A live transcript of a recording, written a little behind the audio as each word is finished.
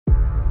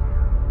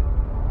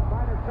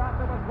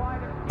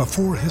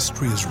Before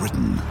history is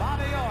written,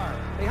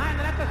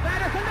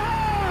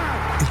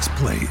 it's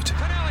played.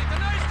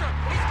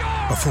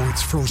 Before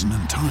it's frozen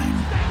in time,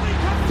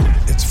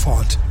 it's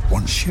fought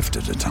one shift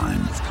at a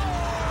time.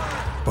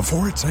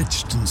 Before it's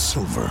etched in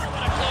silver,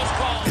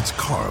 it's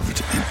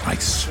carved in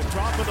ice.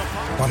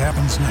 What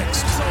happens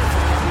next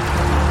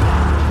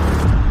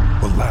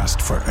will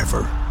last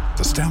forever.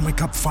 The Stanley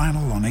Cup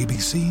Final on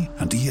ABC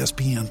and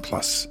ESPN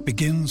Plus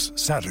begins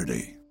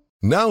Saturday.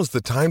 Now's the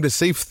time to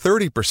save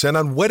 30%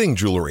 on wedding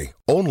jewelry,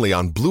 only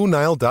on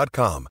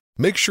BlueNile.com.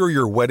 Make sure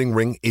your wedding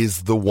ring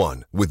is the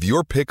one with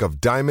your pick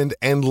of diamond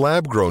and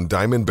lab-grown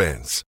diamond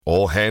bands,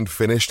 all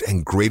hand-finished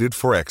and graded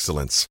for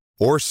excellence.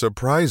 Or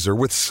surprise her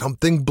with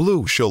something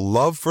blue she'll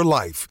love for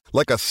life,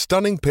 like a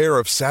stunning pair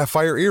of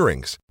sapphire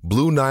earrings.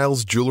 Blue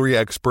Nile's jewelry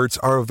experts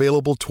are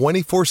available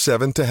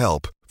 24/7 to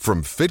help,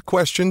 from fit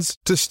questions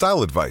to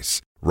style advice.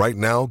 Right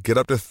now, get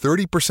up to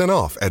 30%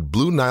 off at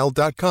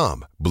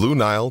BlueNile.com.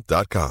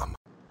 BlueNile.com.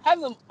 Have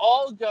them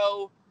all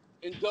go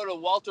to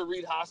Walter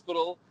Reed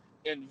Hospital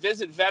and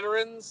visit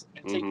veterans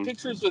and take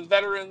pictures with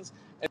veterans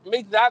and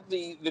make that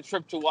the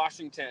trip to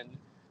Washington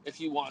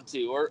if you want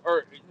to.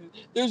 Or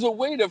there's a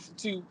way to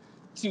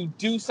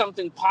do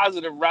something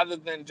positive rather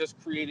than just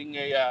creating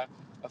a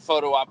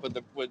photo op with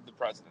the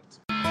president.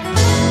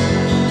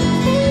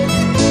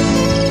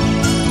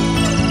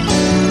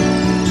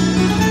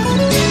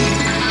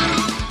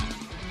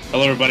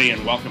 Hello, everybody,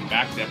 and welcome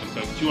back to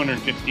episode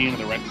 215 of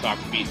the Red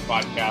Sox Beat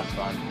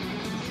podcast on the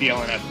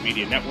CLNS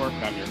Media Network.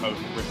 I'm your host,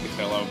 Rick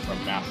Casillo from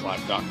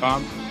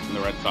MassLive.com. I'm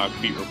the Red Sox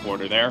Beat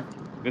reporter there.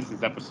 This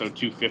is episode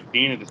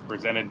 215. It is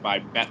presented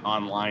by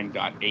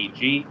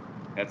BetOnline.ag.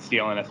 That's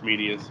CLNS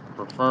Media's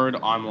preferred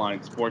online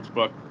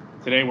sportsbook.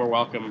 Today, we're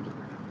welcomed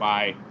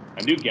by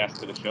a new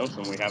guest to the show,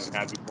 someone we haven't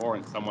had before,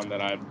 and someone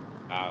that I've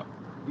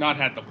not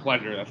had the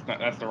pleasure,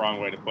 that's the wrong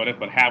way to put it,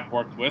 but have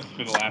worked with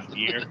for the last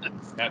year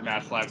at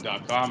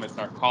MassLive.com. It's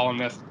our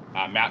columnist,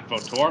 Matt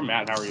Fautor.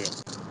 Matt, how are you?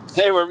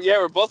 Hey,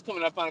 we're both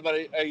coming up on about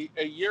a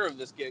year of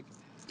this gig.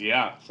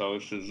 Yeah, so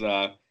this is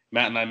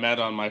Matt and I met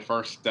on my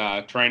first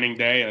training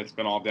day, and it's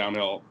been all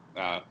downhill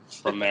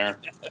from there.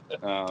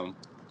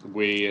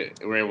 We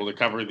were able to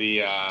cover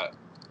the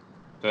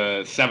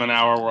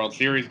 7-hour World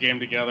Series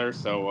game together,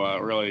 so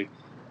really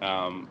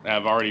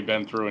have already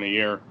been through in a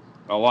year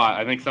a lot.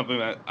 I think something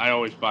that I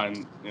always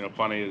find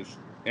funny is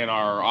in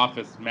our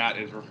office, Matt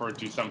is referred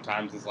to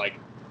sometimes as like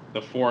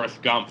the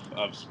Forrest Gump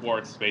of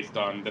sports based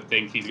on the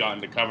things he's gotten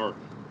to cover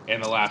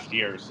in the last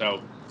year.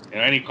 So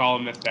any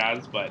columnist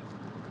has, but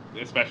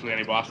especially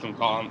any Boston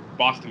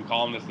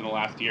columnist in the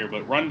last year.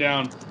 But run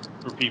down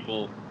for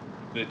people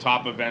the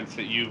top events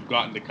that you've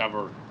gotten to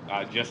cover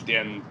just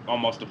in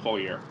almost a full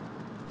year.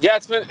 Yeah,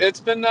 it's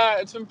been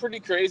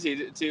pretty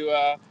crazy.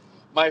 To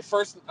my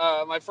first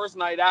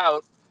night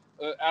out.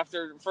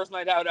 After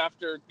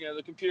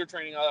the computer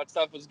training, all that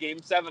stuff was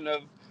Game 7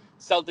 of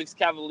Celtics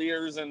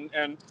Cavaliers,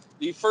 and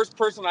the first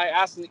person I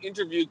asked an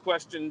interview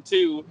question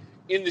to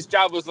in this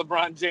job was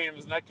LeBron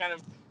James, and that kind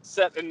of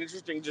set an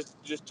interesting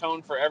just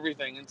tone for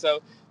everything. And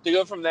so to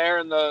go from there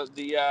in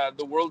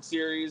the World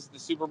Series, the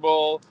Super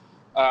Bowl,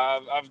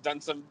 I've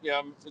done some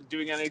I'm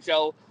doing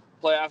NHL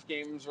playoff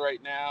games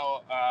right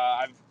now.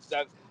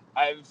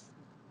 I've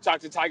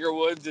talked to Tiger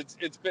Woods.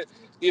 It's been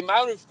the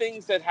amount of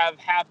things that have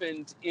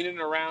happened in and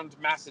around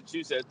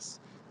Massachusetts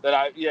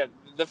that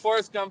the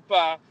Forrest Gump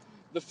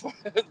the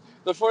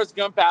Forrest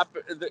Gump app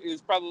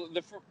is probably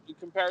the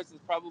comparison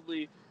is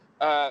probably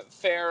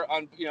fair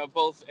on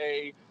both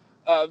a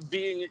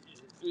being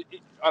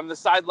on the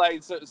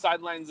sidelines of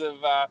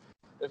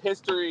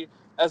history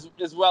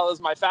as well as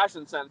my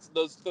fashion sense.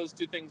 Those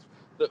two things.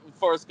 The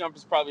Forrest Gump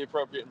is probably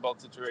appropriate in both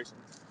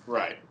situations.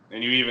 Right,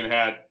 and you even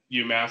had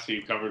UMass who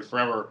you covered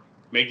forever,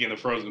 making the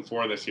Frozen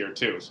Four this year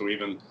too. So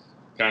even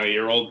kind of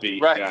your old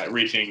beat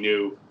reaching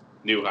new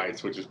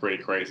heights, which is pretty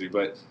crazy.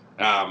 But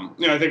I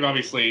think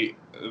obviously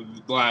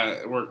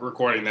we're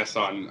recording this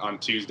on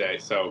Tuesday,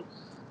 so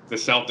the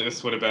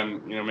Celtics would have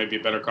been maybe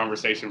a better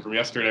conversation from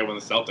yesterday when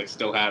the Celtics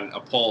still had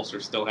a pulse or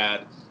still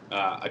had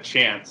a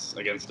chance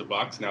against the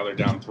Bucks. Now they're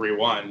down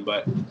 3-1,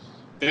 but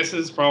this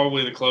is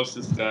probably the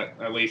closest that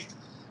at least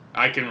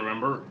I can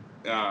remember.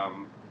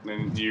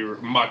 And you're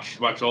much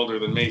older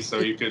than me,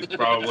 so you could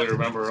probably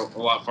remember a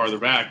lot farther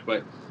back.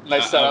 But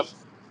nice setup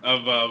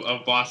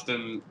of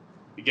Boston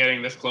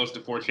getting this close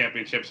to 4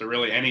 championships, or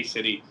really any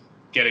city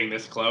getting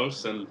this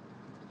close. And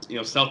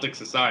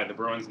Celtics aside, the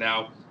Bruins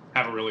now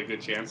have a really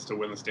good chance to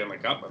win the Stanley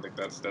Cup. I think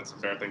that's a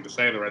fair thing to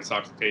say. The Red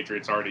Sox and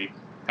Patriots already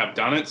have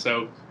done it.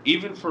 So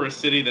even for a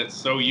city that's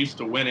so used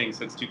to winning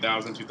since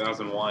 2000,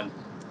 2001,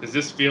 does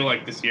this feel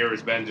like this year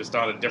has been just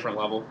on a different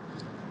level?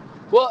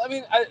 Well, I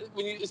mean,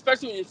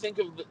 especially when you think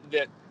of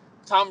that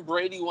Tom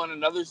Brady won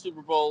another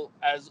Super Bowl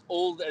as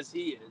old as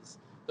he is.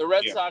 The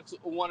Red Sox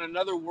won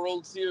another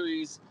World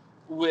Series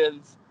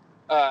with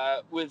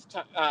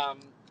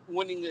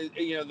winning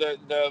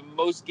the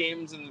most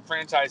games in the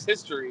franchise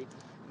history.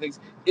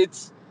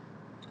 It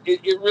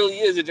really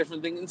is a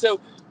different thing. And so,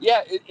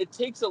 it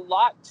takes a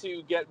lot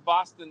to get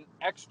Boston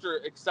extra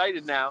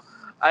excited now.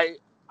 I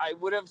I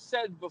would have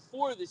said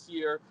before this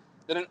year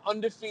that an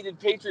undefeated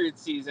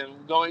Patriots season,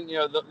 going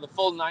the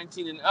full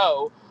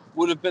 19-0,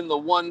 would have been the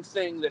one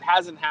thing that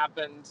hasn't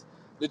happened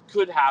that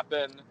could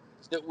happen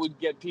that would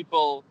get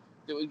people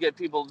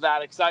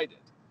that excited.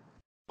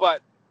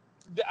 But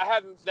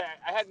I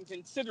hadn't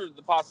considered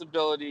the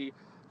possibility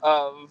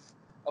of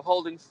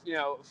holding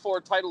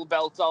 4 title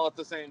belts all at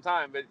the same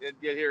time, but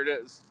yet here it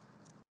is.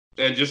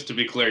 And just to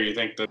be clear, do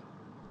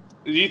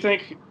you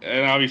think,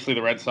 and obviously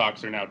the Red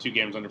Sox are now 2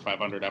 games under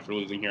 500 after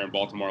losing here in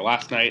Baltimore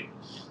last night,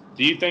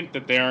 do you think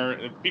that there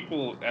are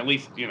people, at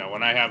least,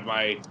 when I have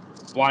my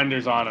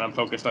blinders on and I'm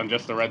focused on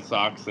just the Red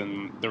Sox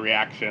and the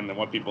reaction and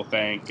what people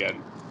think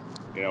and,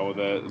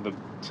 the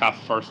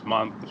tough first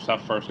month, the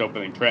tough first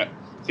opening trip,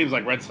 it seems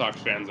like Red Sox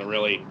fans are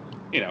really,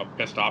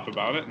 pissed off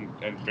about it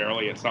and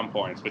fairly at some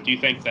points. But do you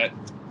think that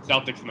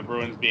Celtics and the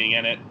Bruins being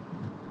in it,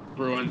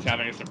 Bruins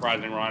having a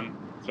surprising run,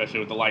 especially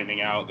with the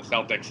Lightning out, the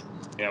Celtics,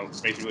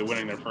 basically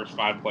winning their first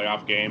 5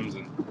 playoff games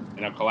and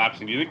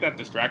collapsing. Do you think that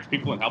distracts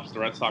people and helps the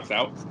Red Sox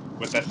out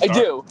with that start?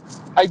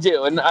 I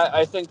do, and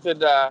I think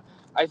that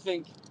I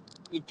think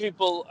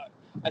people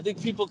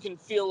can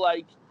feel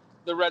like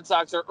the Red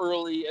Sox are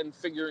early and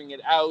figuring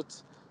it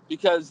out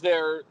because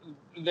their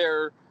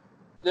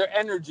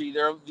energy,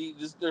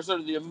 their sort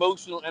of the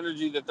emotional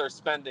energy that they're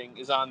spending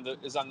is on the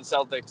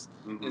Celtics,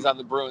 is on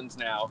the Bruins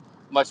now.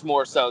 Much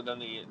more so than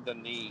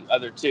the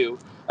other two.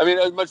 I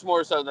mean, much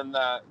more so than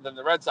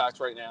the Red Sox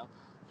right now,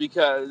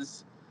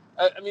 because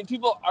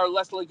people are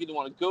less likely to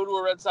want to go to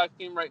a Red Sox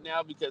game right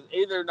now because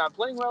A, they're not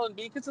playing well, and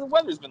B, because the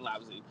weather's been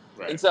lousy.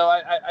 Right. And so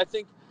I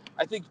think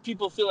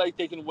people feel like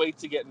they can wait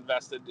to get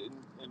invested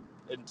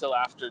until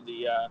after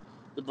the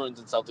Bruins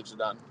and Celtics are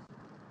done.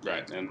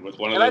 Right, and with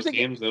one of those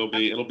teams, it'll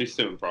be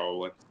soon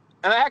probably.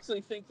 And I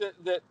actually think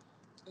that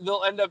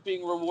they'll end up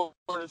being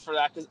rewarded for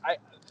that because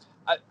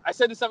I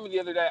said to somebody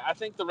the other day, I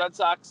think the Red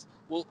Sox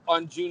will,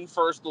 on June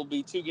 1st, will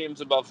be 2 games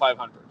above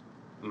 500.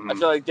 I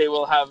feel like they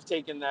will have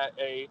taken that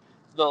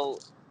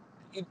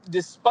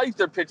despite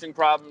their pitching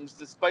problems,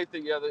 despite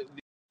the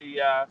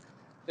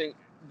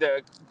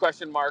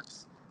question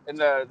marks and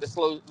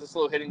the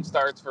slow hitting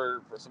starts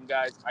for some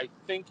guys. I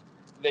think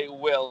they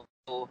will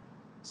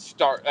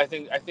start. I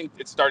think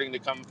it's starting to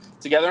come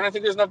together, and I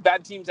think there's enough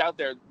bad teams out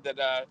there that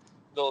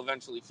they'll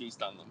eventually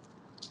feast on them.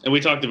 And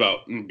we talked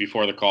about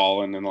before the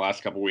call and in the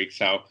last couple of weeks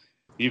how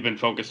you've been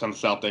focused on the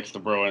Celtics, the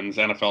Bruins,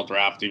 NFL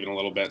draft, even a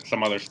little bit,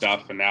 some other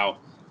stuff, and now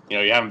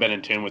you haven't been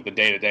in tune with the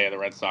day-to-day of the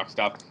Red Sox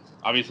stuff.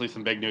 Obviously,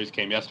 some big news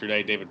came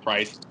yesterday. David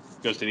Price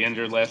goes to the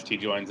injured list. He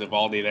joins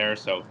Eovaldi there,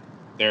 so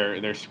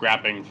they're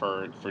scrapping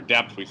for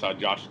depth. We saw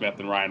Josh Smith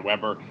and Ryan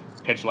Weber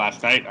pitch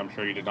last night. I'm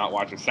sure you did not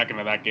watch a second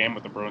of that game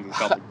with the Bruins and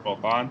Celtics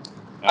both on.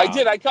 I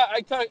did. I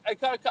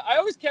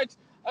always catch.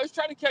 I was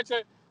trying to catch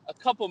a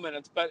couple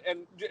minutes, but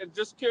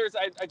just curious.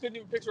 I couldn't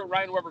even picture what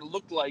Ryan Weber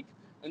looked like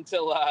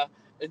until I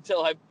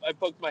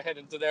poked my head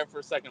into there for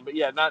a second. But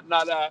yeah, not.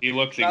 He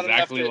looks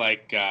exactly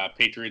like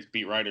Patriots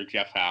beat writer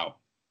Jeff Howe.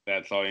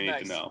 That's all you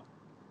need to know.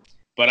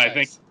 But I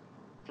think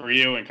for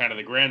you and kind of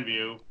the grand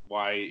view,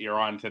 why you're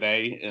on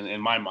today,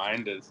 in my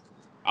mind, is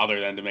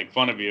other than to make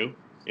fun of you,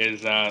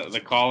 is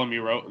the column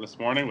you wrote this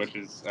morning, which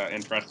is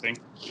interesting,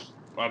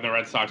 on the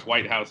Red Sox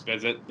White House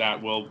visit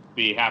that will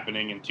be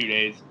happening in 2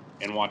 days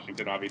in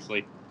Washington,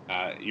 obviously.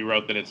 You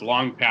wrote that it's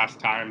long past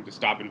time to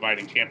stop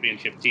inviting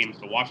championship teams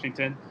to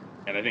Washington.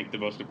 And I think the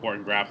most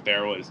important graph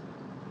there was,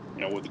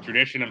 with the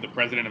tradition of the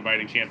president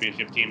inviting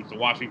championship teams to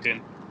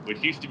Washington,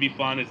 which used to be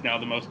fun, is now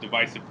the most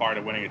divisive part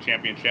of winning a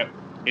championship.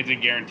 It's a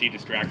guaranteed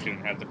distraction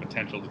and has the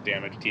potential to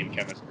damage team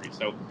chemistry.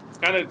 So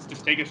kind of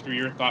just take us through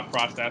your thought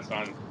process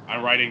on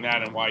writing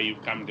that and why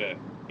you've come to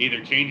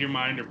either change your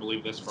mind or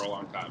believe this for a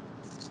long time.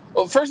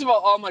 Well, first of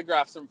all my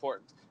graphs are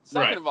important.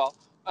 Second of all,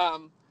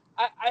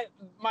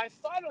 my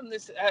thought on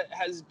this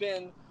has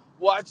been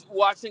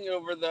watching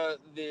over the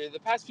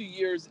past few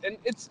years, and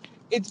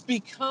it's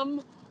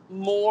become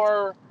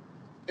more.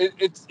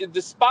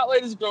 The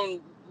spotlight has grown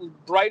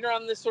brighter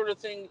on this sort of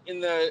thing in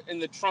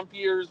the Trump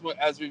years,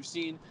 as we've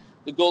seen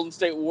the Golden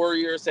State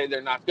Warriors say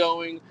they're not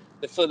going,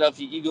 the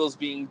Philadelphia Eagles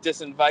being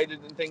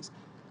disinvited and things.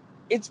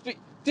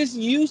 This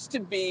used to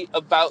be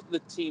about the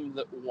team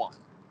that won.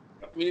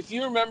 I mean, if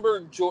you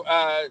remember,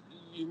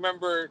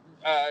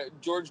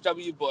 George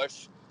W.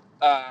 Bush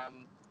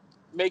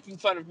making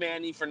fun of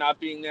Manny for not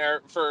being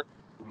there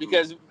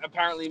because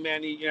apparently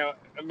Manny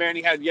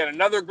had yet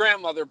another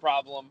grandmother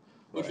problem,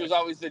 which was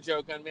always the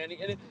joke on Manny.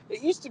 And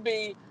it used to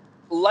be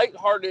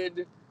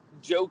lighthearted,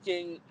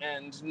 joking,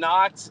 and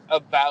not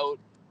about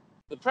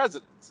the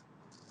president.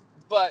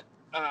 But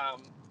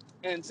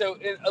and so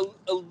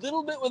a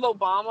little bit with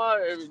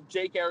Obama,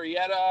 Jake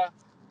Arrieta,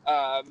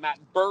 Matt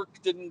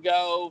Burke didn't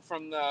go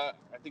from I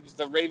think it was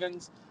the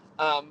Ravens.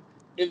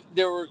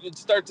 You'd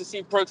start to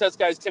see protest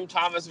guys. Tim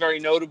Thomas, very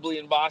notably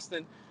in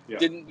Boston,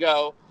 didn't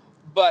go.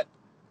 But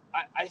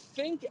I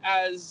think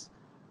as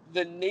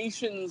the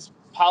nation's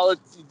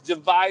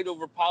divide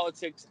over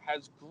politics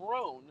has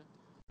grown,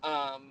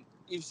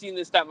 you've seen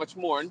this that much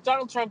more. And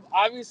Donald Trump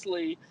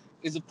obviously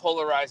is a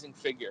polarizing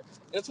figure.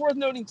 And it's worth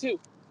noting, too,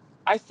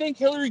 I think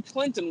Hillary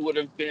Clinton would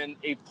have been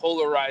a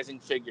polarizing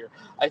figure.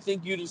 I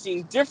think you'd have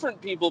seen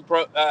different people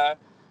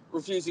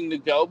refusing to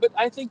go, but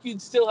I think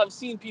you'd still have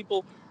seen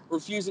people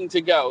refusing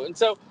to go. And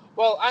so,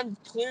 while I'm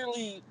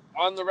clearly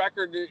on the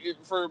record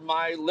for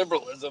my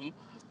liberalism,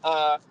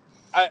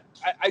 I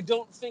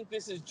don't think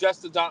this is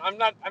just I'm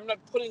not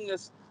putting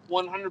this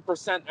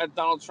 100% at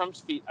Donald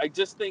Trump's feet. I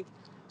just think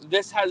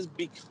this has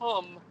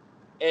become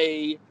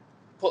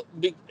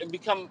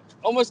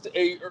almost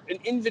an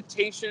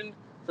invitation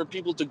for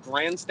people to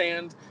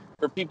grandstand,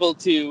 for people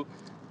to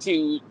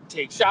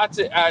take shots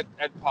at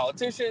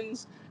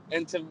politicians,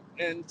 and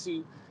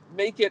to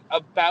make it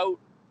about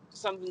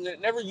something that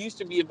it never used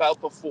to be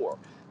about before.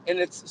 And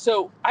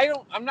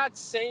I'm not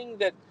saying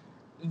that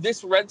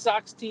this Red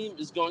Sox team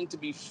is going to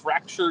be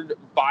fractured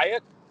by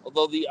it,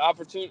 although the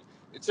opportunity,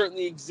 it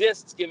certainly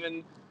exists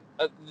given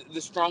the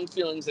strong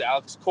feelings that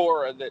Alex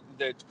Cora,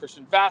 that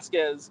Christian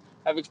Vasquez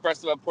have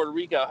expressed about Puerto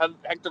Rico.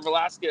 Hector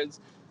Velasquez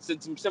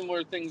said some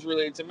similar things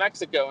related to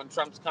Mexico and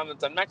Trump's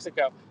comments on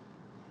Mexico.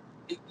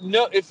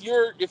 No, if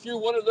you're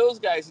one of those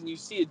guys and you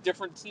see a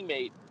different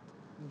teammate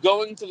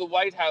going to the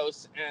White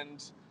House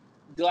and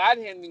glad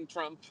handing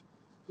Trump,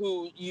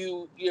 who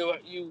you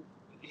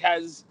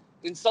has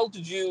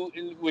insulted you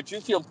in what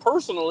you feel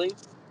personally,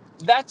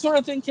 that sort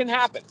of thing can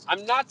happen.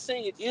 I'm not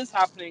saying it is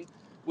happening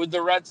with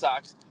the Red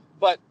Sox,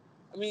 but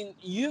I mean,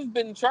 you've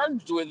been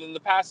charged with in the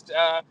past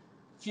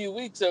few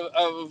weeks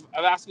of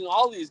asking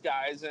all these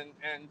guys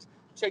and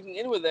checking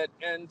in with it,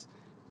 and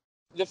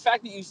the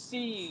fact that you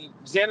see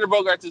Xander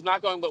Bogaerts is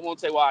not going but won't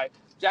say why,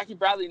 Jackie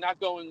Bradley not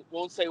going,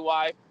 won't say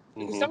why,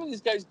 because some of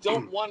these guys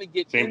don't want to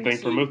get Same thing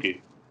for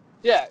Mookie.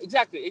 Yeah,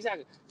 exactly. Some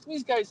of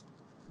these guys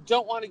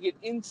don't want to get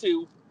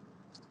into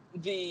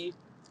the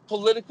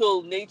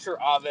political nature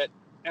of it,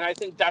 and I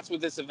think that's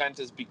what this event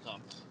has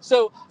become.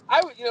 So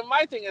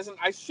my thing is, and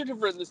I should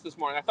have written this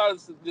morning. I thought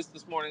of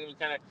this morning and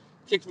kind of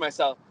kicked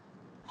myself.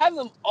 Have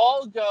them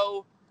all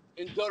go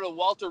to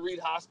Walter Reed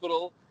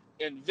Hospital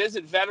and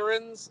visit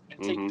veterans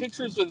and take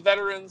pictures with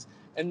veterans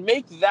and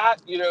make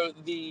that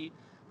the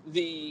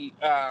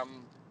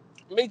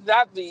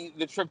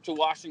trip to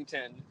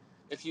Washington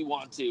if you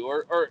want to,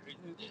 or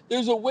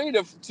there's a way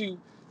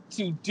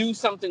to do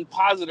something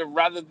positive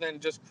rather than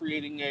just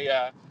creating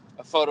a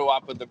photo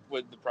op with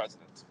the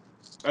president.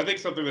 I think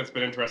something that's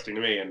been interesting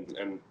to me,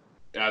 and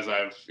as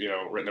I've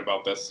written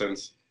about this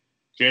since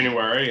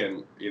January,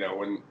 and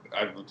when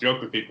I've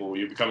joked with people,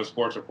 you become a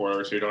sports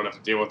reporter so you don't have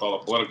to deal with all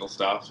the political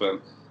stuff,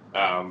 and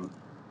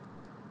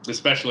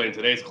especially in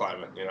today's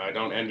climate, I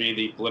don't envy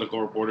the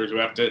political reporters who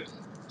have to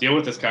deal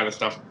with this kind of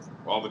stuff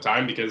all the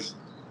time, because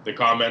the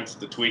comments,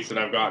 the tweets that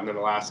I've gotten in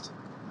the last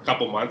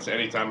couple months,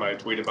 anytime I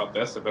tweet about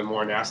this, have been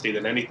more nasty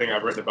than anything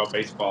I've written about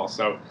baseball.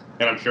 So,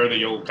 and I'm sure that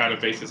you'll kind of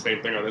face the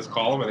same thing on this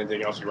column and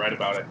anything else you write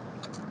about it.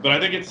 But I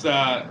think it's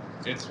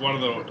one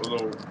of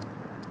the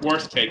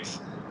worst takes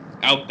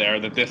out there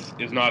that this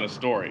is not a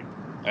story.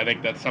 I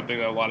think that's something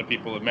that a lot of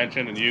people have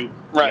mentioned, and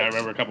I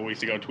remember a couple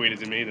weeks ago tweeted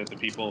to me that the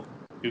people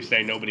who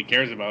say nobody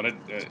cares about it,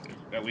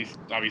 at least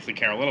obviously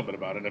care a little bit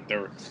about it if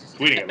they're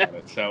tweeting about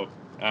it. So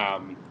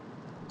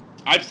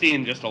I've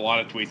seen just a lot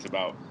of tweets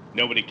about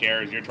nobody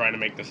cares, you're trying to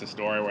make this a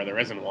story where there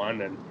isn't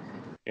one, and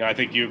I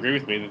think you agree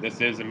with me that this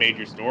is a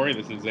major story.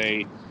 This is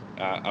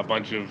a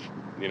bunch of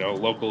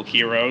local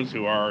heroes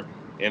who are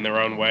in their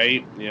own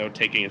way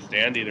taking a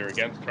stand either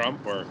against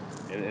Trump or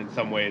in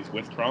some ways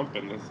with Trump,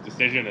 and this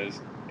decision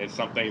is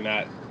something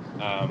that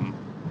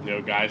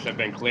guys have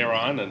been clear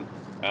on, and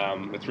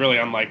it's really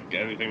unlike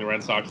anything the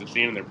Red Sox have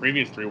seen in their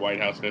previous 3 White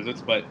House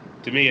visits. But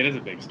to me, it is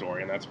a big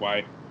story, and that's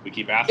why we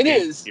keep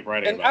asking, keep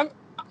writing about it.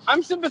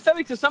 I'm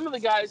sympathetic to some of the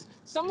guys.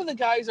 Some of the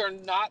guys are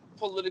not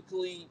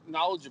politically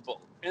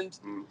knowledgeable, and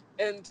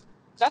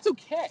that's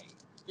okay.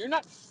 You're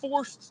not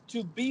forced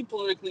to be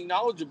politically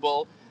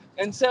knowledgeable,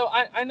 and so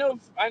I know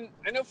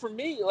for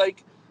me,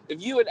 like,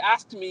 if you had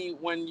asked me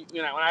when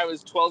I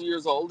was 12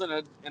 years old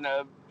and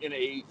a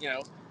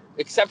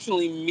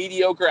exceptionally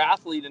mediocre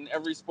athlete in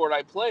every sport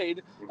I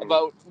played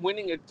about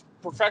winning a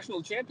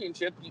professional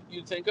championship,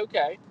 you'd think,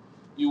 okay,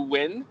 you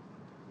win,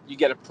 you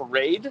get a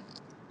parade,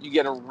 you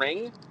get a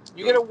ring,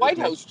 you get a White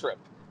House trip.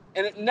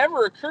 And it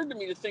never occurred to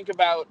me to think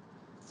about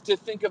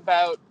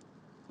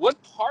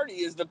what party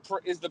is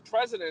the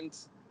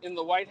president in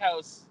the White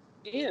House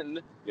in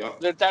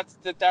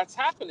that's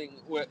happening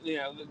with,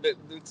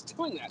 that's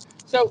doing that.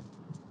 So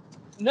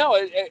no,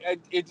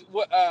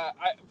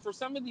 for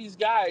some of these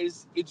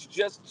guys, it's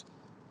just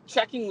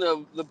checking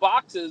the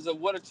boxes of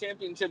what a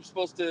championship's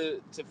supposed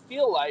to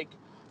feel like,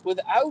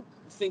 without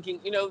thinking,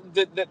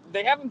 that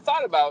they haven't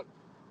thought about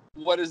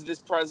what is this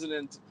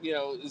president,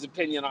 his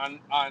opinion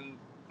on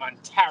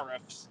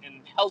tariffs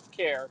and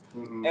healthcare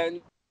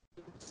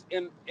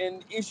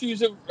and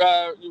issues of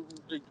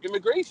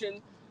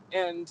immigration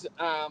and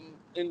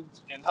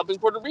helping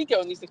Puerto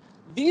Rico and these things.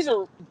 These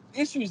are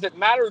issues that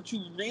matter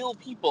to real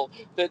people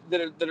that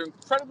are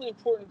incredibly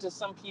important to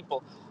some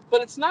people.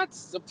 But it's not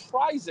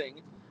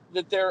surprising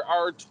that there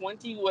are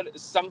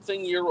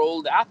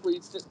 20-something-year-old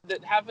athletes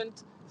that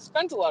haven't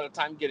spent a lot of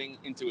time getting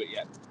into it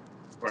yet.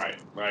 Right.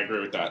 I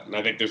agree with that. And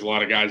I think there's a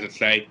lot of guys that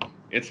say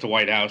it's the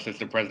White House, it's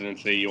the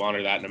presidency, you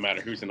honor that no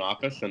matter who's in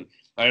office. And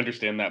I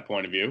understand that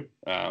point of view.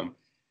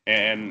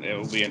 And it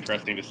will be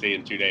interesting to see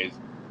in 2 days,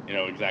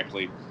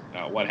 exactly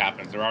what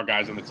happens. There are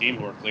guys on the team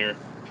who are clear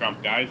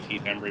Trump guys.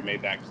 Heath Embry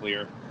made that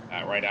clear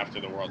right after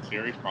the World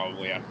Series,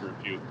 probably after a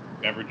few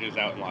beverages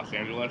out in Los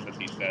Angeles, as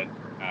he said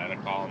in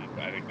a column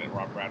I think that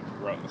Rob Bradford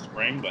wrote in the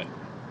spring. But,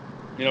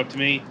 to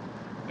me,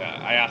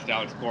 I asked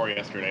Alex Cora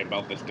yesterday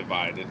about this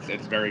divide.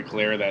 It's very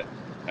clear that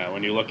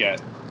when you look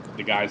at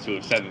the guys who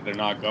have said that they're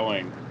not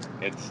going,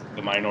 it's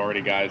the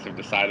minority guys have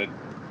decided,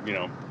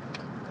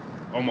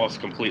 almost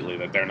completely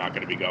that they're not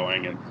going to be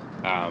going, and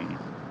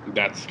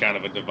that's kind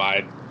of a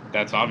divide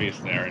that's obvious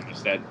there. And he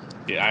said,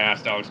 I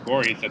asked Alex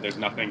Cora, he said there's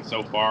nothing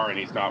so far, and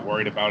he's not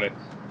worried about it.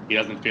 He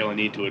doesn't feel a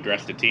need to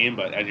address the team,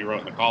 but as you wrote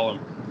in the column,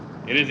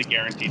 it is a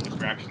guaranteed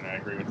distraction. I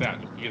agree with that,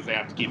 just because they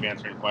have to keep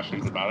answering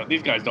questions about it.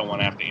 These guys don't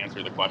want to have to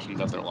answer the questions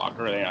at their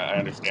locker. I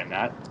understand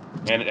that,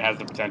 and it has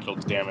the potential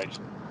to damage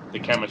the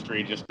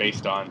chemistry just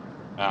based on,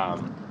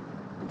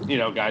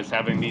 guys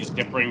having these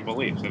differing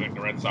beliefs. I think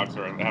the Red Sox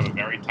have a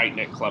very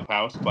tight-knit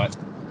clubhouse, but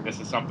this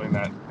is something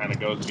that kind of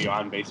goes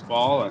beyond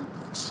baseball. And,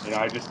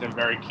 I just am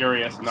very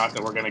curious, not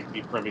that we're going to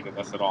be privy to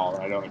this at all,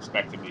 and I don't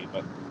expect to be,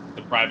 but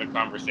the private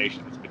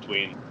conversations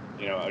between,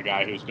 a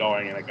guy who's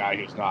going and a guy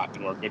who's not,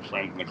 who are good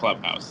friends in the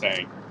clubhouse,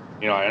 saying,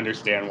 I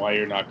understand why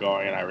you're not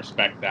going and I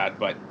respect that,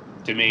 but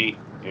to me,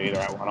 either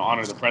I want to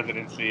honor the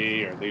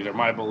presidency or these are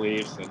my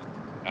beliefs. And,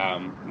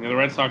 the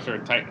Red Sox are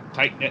a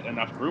tight-knit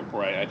enough group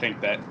where I think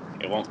that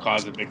it won't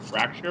cause a big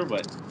fracture,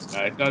 but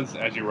it does,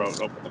 as you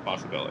wrote, open the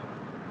possibility.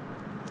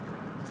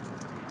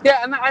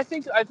 Yeah, and I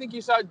think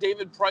you saw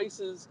David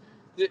Price's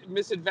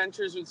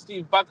misadventures with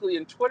Steve Buckley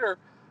on Twitter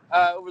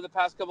over the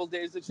past couple of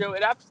days that show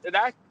it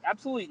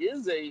absolutely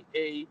is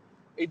a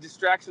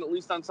distraction, at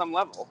least on some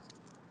level.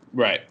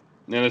 Right.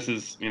 And this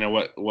is,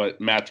 what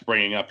Matt's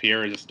bringing up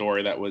here is a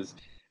story that was,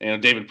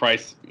 David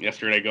Price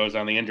yesterday goes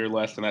on the injured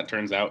list, and that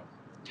turns out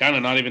kind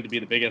of not even to be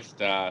the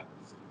biggest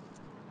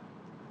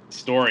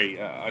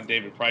story on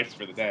David Price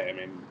for the day. I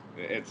mean,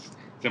 it's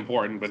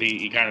important, but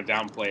he kind of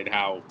downplayed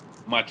how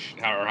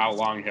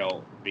long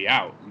he'll be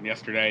out. And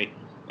yesterday,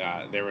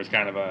 there was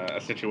kind of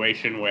a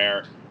situation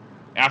where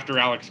after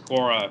Alex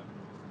Cora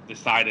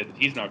decided that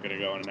he's not going to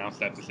go and announced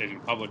that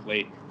decision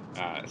publicly,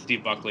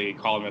 Steve Buckley,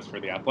 columnist for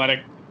The Athletic,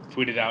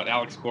 tweeted out,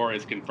 Alex Cora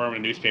has confirmed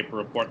in a newspaper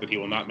report that he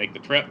will not make the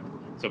trip.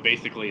 So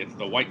basically, it's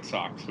the White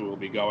Sox who will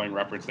be going,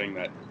 referencing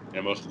that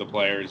most of the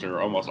players,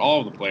 or almost all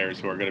of the players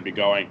who are going to be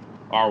going,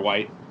 are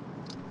white.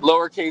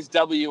 Lowercase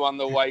w on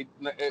the white,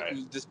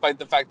 right. Despite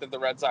the fact that the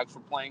Red Sox were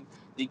playing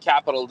the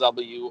capital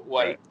W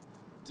white,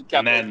 right.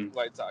 capital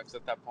White Sox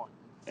at that point.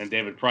 And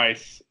David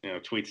Price,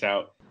 tweets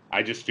out,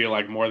 I just feel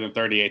like more than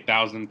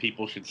 38,000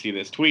 people should see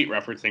this tweet,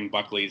 referencing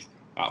Buckley's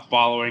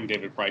following.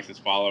 David Price's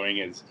following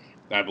is,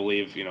 I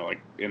believe,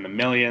 like in the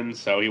millions.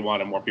 So he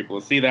wanted more people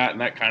to see that.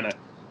 And that kind of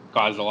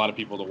caused a lot of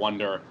people to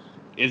wonder,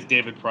 is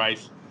David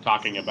Price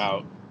talking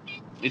about,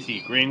 is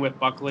he agreeing with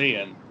Buckley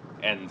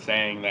and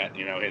saying that,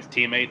 his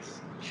teammates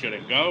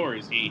shouldn't go? Or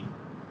is he,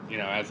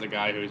 as a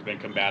guy who's been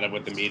combative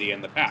with the media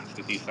in the past,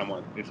 is he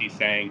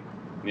saying,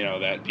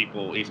 that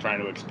he's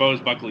trying to expose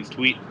Buckley's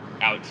tweet?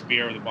 Alex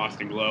Spear of the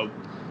Boston Globe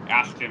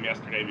asked him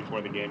yesterday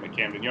before the game at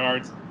Camden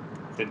Yards.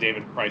 Said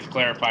David Price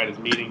clarified his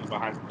meaning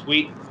behind the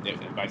tweet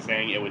by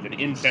saying it was an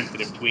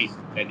insensitive tweet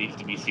that needs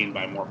to be seen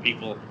by more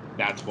people.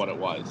 That's what it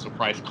was. So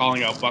Price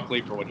calling out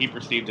Buckley for what he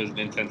perceived as an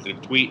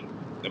insensitive tweet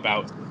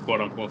about,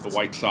 quote unquote, the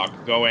White Sox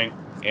going.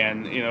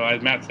 And,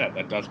 as Matt said,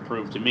 that does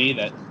prove to me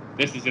that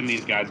this is in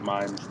these guys'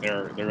 minds.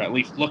 They're at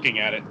least looking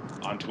at it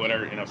on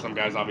Twitter. Some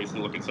guys obviously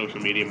look at social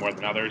media more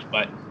than others,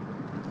 but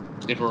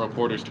if a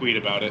reporter's tweet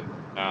about it,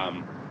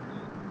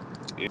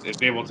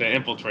 it's able to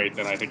infiltrate,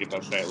 then I think it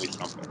does say at least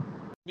something.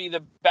 Be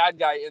the bad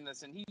guy in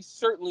this, and he's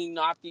certainly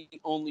not the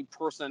only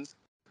person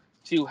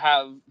to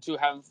have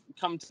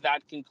come to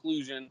that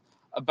conclusion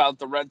about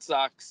the Red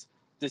Sox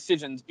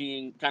decisions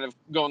being kind of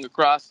going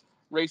across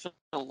racial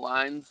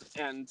lines,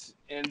 and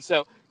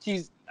so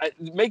he's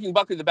making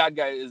Buckley the bad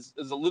guy is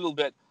a little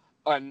bit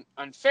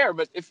unfair.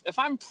 But if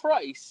I'm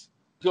Price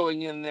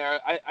going in there,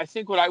 I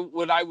think what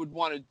I would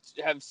want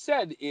to have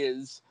said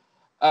is,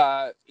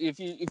 if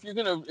you're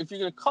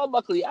gonna call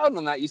Buckley out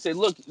on that, you say,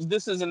 look,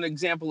 this is an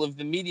example of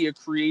the media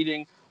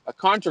creating a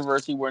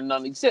controversy where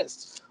none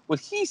exists. What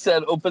he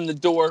said opened the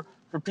door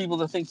for people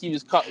to think he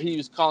was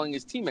calling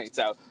his teammates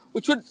out,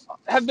 which would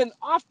have been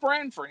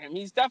off-brand for him.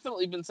 He's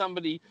definitely been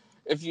somebody,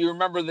 if you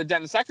remember the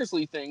Dennis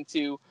Eckersley thing,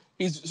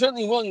 he's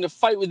certainly willing to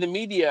fight with the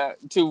media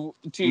to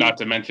not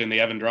to mention the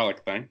Evan Drellick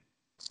thing.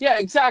 Yeah,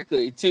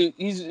 exactly.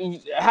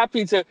 He's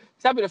happy to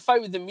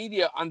fight with the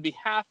media on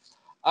behalf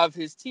of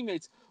his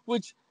teammates,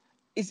 which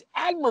is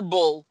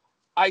admirable,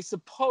 I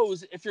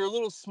suppose, if you're a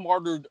little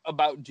smarter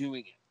about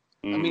doing it.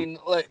 I mean,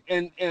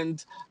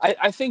 and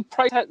I think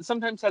Price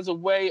sometimes has a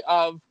way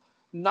of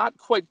not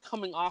quite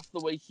coming off the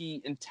way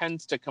he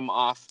intends to come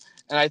off,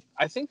 and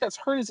I think that's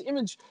hurt his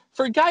image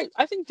for a guy.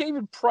 I think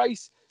David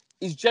Price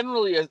is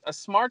generally a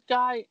smart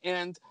guy,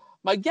 and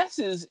my guess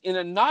is in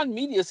a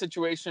non-media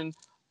situation,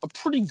 a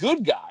pretty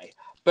good guy.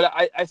 But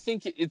I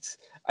think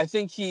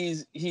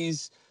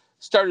he's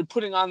started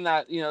putting on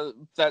that,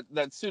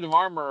 that suit of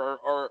armor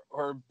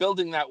or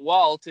building that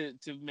wall to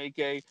make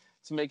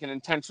an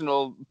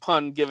intentional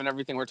pun, given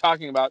everything we're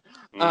talking about.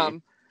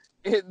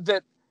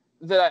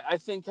 That I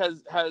think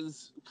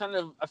has kind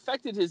of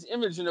affected his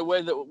image in a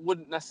way that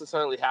wouldn't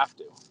necessarily have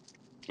to.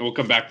 We'll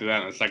come back to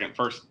that in a second.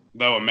 First,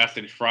 though, a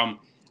message from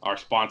our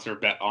sponsor,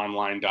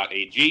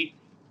 betonline.ag.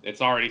 It's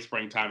already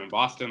springtime in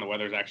Boston. The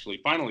weather's actually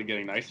finally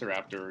getting nicer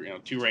after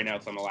 2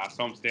 rainouts on the last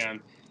homestand.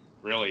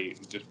 Really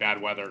just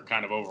bad weather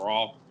kind of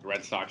overall. The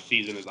Red Sox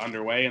season is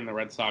underway, and the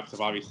Red Sox have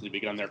obviously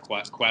begun their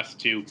quest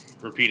to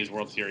repeat as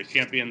World Series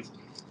champions.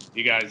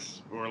 You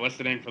guys who are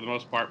listening, for the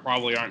most part,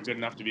 probably aren't good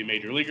enough to be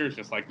major leaguers,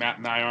 just like Matt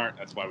and I aren't.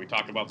 That's why we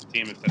talk about the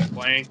team instead of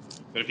playing.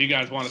 But if you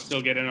guys want to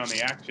still get in on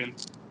the action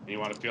and you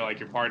want to feel like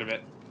you're part of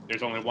it,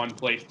 there's only one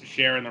place to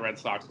share in the Red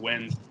Sox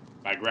wins,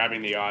 by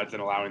grabbing the odds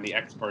and allowing the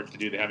experts to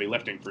do the heavy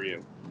lifting for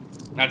you.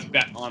 That's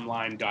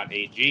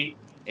betonline.ag.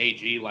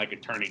 AG like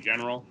Attorney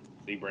General.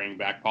 See, bringing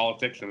back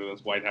politics into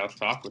this White House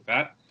talk with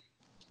that.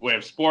 We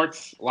have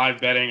sports,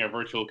 live betting, a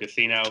virtual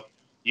casino.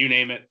 You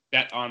name it,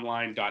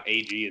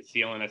 betonline.ag is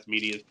CLNS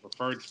Media's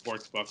preferred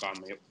sportsbook on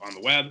the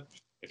web.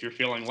 If you're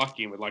feeling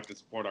lucky and would like to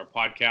support our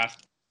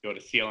podcast, go to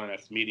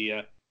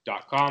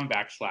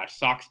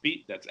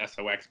clnsmedia.com/SoxBeat. That's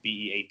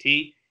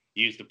SOXBEAT.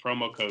 Use the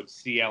promo code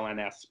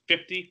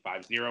CLNS50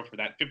 for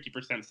that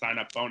 50%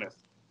 sign-up bonus.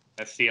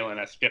 That's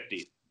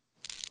CLNS50.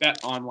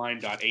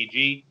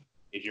 BetOnline.ag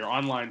is your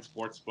online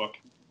sportsbook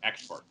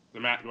expert.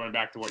 So, Matt, going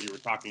back to what you were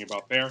talking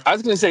about there. I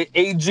was going to say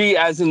AG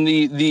as in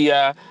the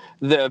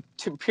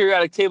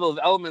periodic table of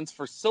elements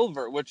for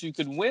silver, which you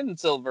could win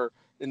silver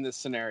in this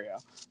scenario.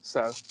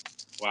 So,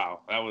 wow,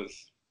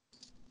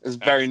 it's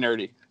very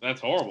nerdy.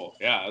 That's horrible.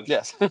 Yeah.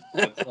 Yes.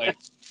 that's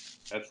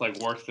like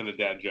worse than a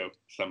dad joke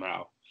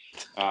somehow.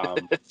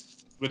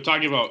 But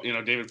talking about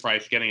David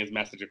Price getting his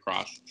message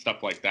across,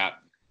 stuff like that.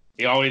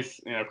 He always,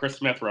 Chris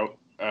Smith wrote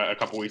a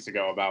couple weeks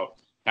ago about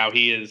how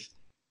he has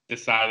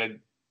decided,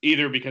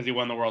 either because he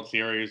won the World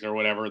Series or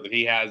whatever, that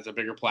he has a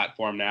bigger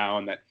platform now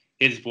and that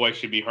his voice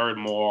should be heard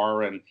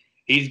more. And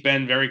he's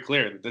been very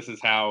clear that this is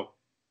how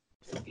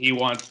he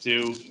wants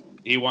to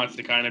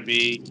kind of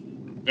be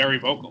very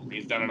vocal.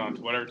 He's done it on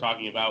Twitter,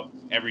 talking about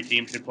every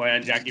team should play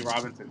on Jackie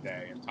Robinson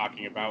Day, and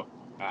talking about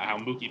how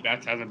Mookie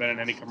Betts hasn't been in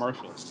any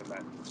commercials, and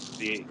that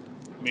the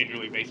Major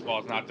League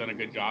Baseball has not done a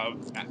good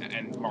job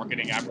and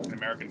marketing African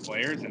American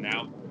players. And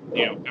now,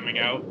 coming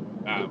out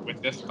with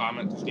this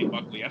comment to Steve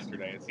Buckley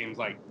yesterday, it seems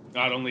like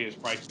not only is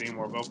Price being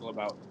more vocal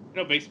about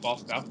baseball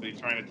stuff, but he's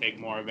trying to take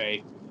more of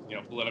a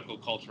political,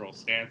 cultural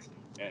stance.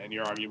 And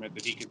your argument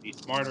that he could be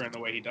smarter in the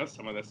way he does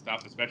some of this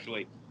stuff,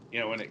 especially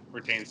when it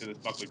pertains to this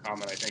Buckley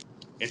comment, I think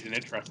is an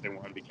interesting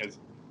one, because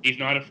he's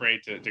not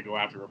afraid to go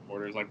after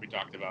reporters, like we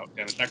talked about.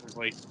 Dennis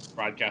Eckersley,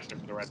 broadcaster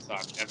for the Red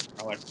Sox, Evan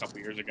Kralek a couple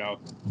years ago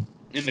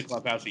in the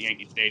clubhouse at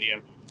Yankee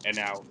Stadium, and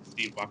now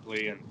Steve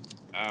Buckley. And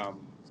I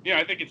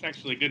think it's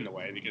actually good in a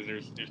way, because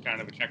there's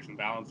kind of a checks and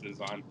balances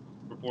on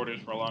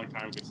reporters. For a long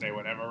time could say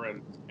whatever,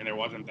 and there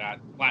wasn't that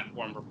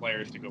platform for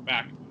players to go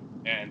back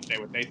and say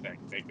what they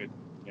think. They could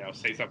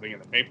say something in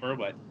the paper,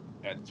 but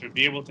to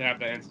be able to have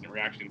that instant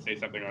reaction, say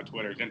something on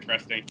Twitter, is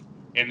interesting.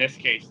 In this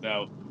case,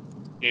 though,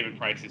 David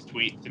Price's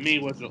tweet to me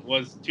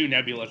was too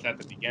nebulous at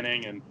the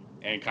beginning,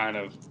 and kind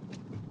of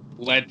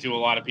led to a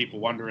lot of people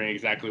wondering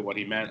exactly what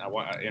he meant. I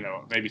want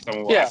maybe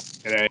someone will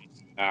ask today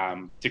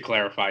to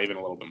clarify even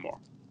a little bit more.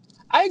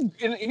 And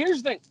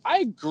here's the thing: I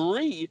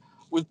agree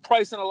with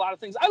Price on a lot of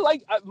things. I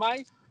like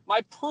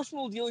my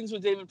personal dealings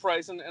with David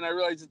Price, and I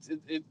realize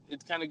it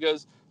kind of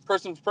goes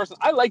person to person.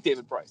 I like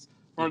David Price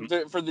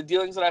for the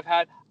dealings that I've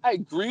had. I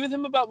agree with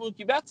him about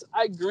Mookie Betts.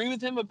 I agree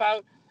with him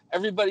about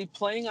everybody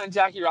playing on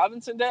Jackie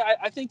Robinson Day.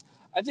 I think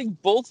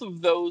both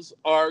of those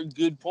are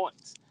good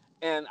points,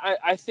 and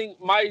I think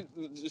I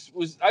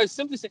was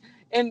simply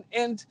saying,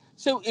 and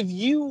so if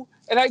you,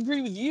 and I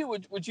agree with you,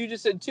 what you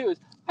just said too, is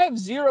I have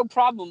zero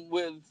problem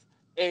with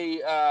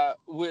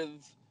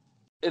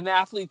an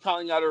athlete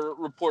calling out a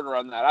reporter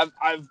on that.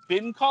 I've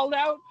been called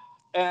out,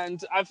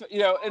 and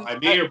and by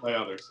me or by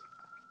others,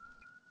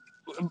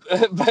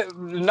 but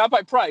not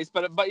by Price,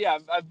 but yeah,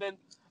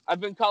 I've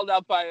been called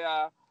out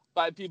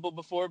by people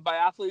before, by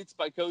athletes,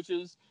 by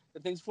coaches,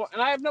 and things before,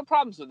 and I have no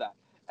problems with that.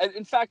 And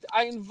in fact,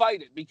 I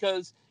invite it,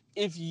 because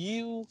if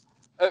you,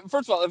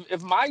 first of all,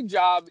 if my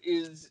job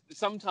is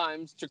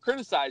sometimes to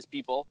criticize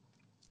people,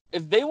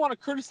 if they want to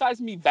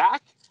criticize me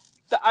back,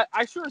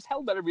 I sure as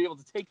hell better be able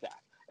to take that.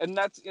 And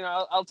that's,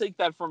 I'll take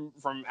that from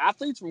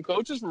athletes, from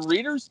coaches, from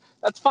readers.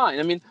 That's fine.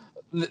 I mean,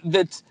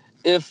 that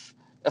if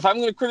I'm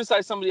going to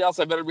criticize somebody else,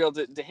 I better be able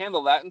to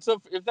handle that. And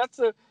so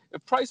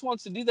if Price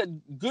wants to do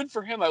that, good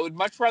for him. I would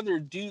much rather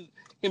do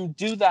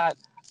that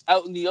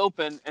out in the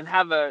open and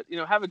have a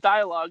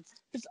dialogue,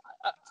 because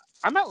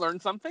I might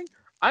learn something.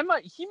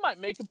 He might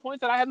make a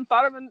point that I hadn't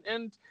thought of,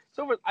 and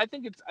so forth. I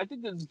think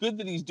it's good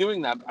that he's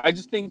doing that. I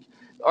just think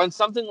on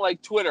something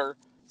like Twitter,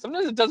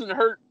 sometimes it doesn't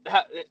hurt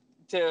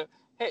to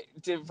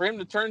for him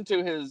to turn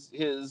to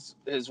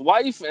his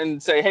wife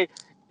and say, hey,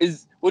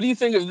 what do you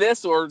think of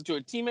this, or to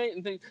a teammate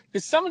and think,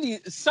 because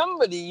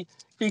somebody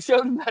who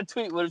showed him that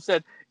tweet would have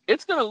said,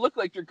 it's going to look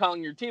like you're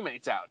calling your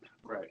teammates out.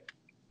 Right.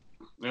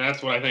 And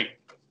that's what I think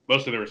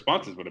most of the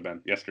responses would have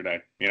been yesterday.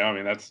 I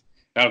mean, that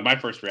was my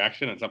first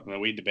reaction, and something that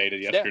we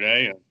debated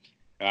yesterday.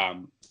 Yeah.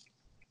 And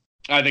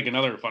I think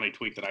another funny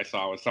tweet that I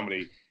saw was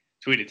somebody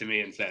tweeted to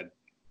me and said,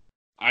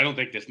 I don't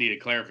think this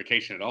needed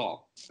clarification at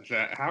all. I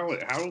said,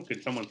 how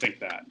could someone think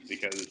that?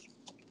 Because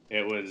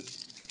it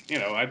was,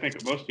 I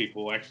think most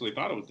people actually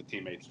thought it was the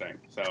teammates thing.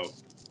 So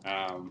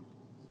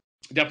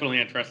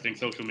definitely interesting.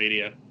 Social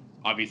media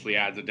obviously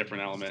adds a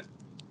different element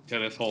to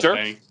this whole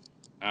thing.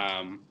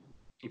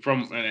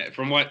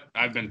 From what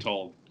I've been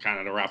told, kind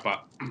of to wrap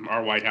up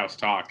our White House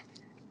talk,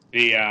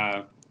 the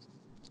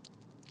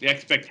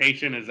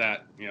expectation is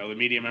that the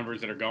media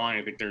members that are going,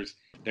 I think there's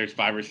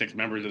 5 or 6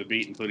 members of the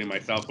beat, including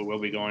myself, who will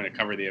be going to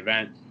cover the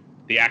event.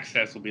 The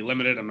access will be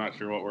limited. I'm not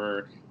sure what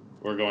we're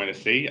going to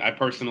see. I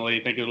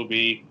personally think it'll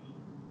be,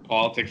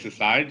 politics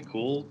aside,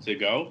 cool to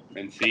go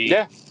and see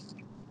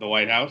the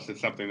White House. It's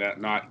something that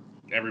not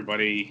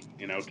everybody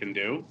can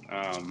do,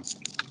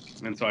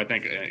 and so I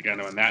think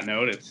on that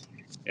note,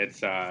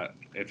 it's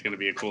going to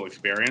be a cool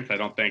experience. I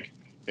don't think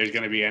there's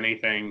going to be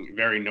anything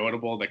very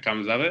notable that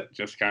comes of it,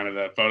 just kind of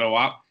the photo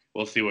op.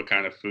 We'll see what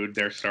kind of food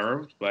they're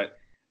served. But,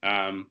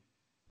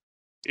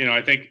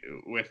 I think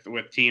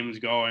with teams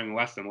going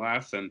less and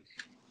less, and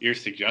your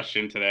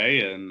suggestion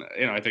today, and,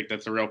 I think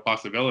that's a real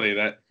possibility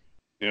that,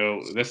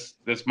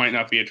 this might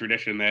not be a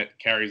tradition that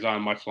carries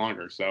on much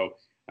longer. So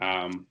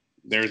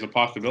there's a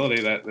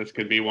possibility that this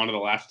could be one of the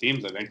last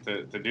teams, I think,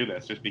 to do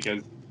this, just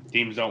because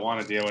teams don't want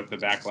to deal with the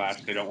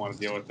backlash. They don't want to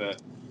deal with the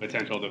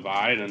potential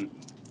divide. And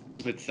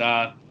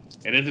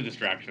it is a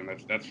distraction.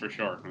 That's for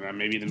sure.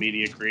 Maybe the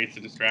media creates a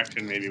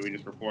distraction. Maybe we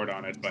just report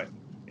on it. But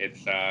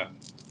it's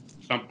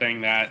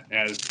something that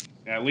has,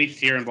 at least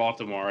here in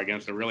Baltimore,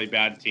 against a really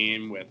bad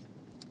team with,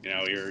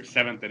 your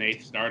 7th and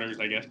 8th starters,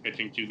 I guess,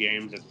 pitching 2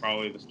 games, it's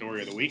probably the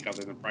story of the week,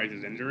 other than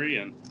Price's injury,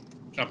 and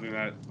something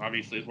that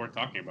obviously is worth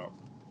talking about.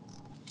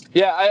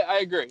 Yeah, I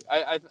agree.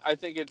 I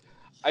think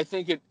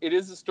it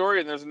is a story,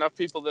 and there's enough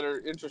people that are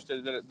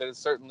interested that it's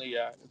certainly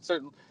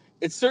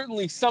it's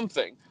certainly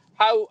something.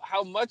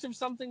 How much of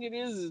something it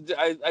is,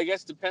 I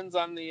guess, depends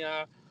on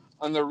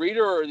the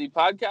reader or the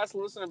podcast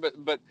listener.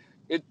 But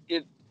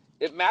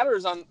it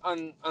matters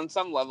on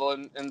some level,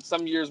 and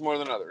some years more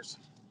than others.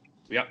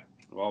 Yep.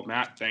 Well,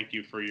 Matt, thank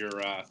you for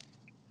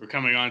for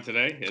coming on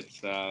today.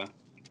 It's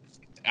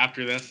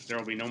after this, there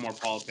will be no more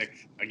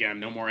politics. Again,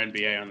 no more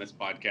NBA on this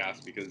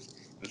podcast, because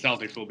the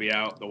Celtics will be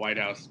out. The White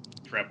House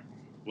trip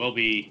will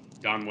be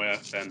done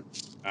with. And,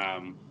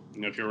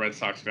 if you're a Red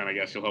Sox fan, I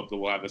guess you'll hope that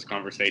we'll have this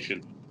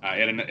conversation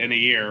in a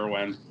year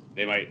when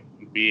they might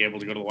be able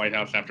to go to the White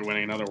House after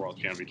winning another World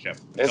Championship.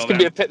 This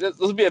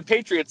will be a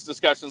Patriots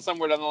discussion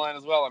somewhere down the line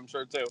as well, I'm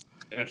sure, too.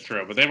 That's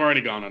true. But they've already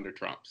gone under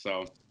Trump,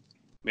 so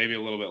maybe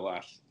a little bit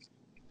less.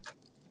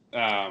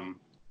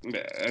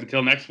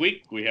 Until next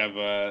week, we have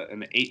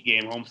an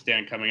 8-game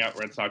homestand coming up.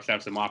 Red Sox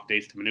have some off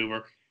days to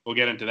maneuver. We'll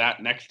get into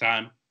that next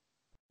time.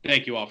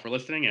 Thank you all for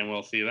listening, and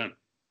we'll see you then.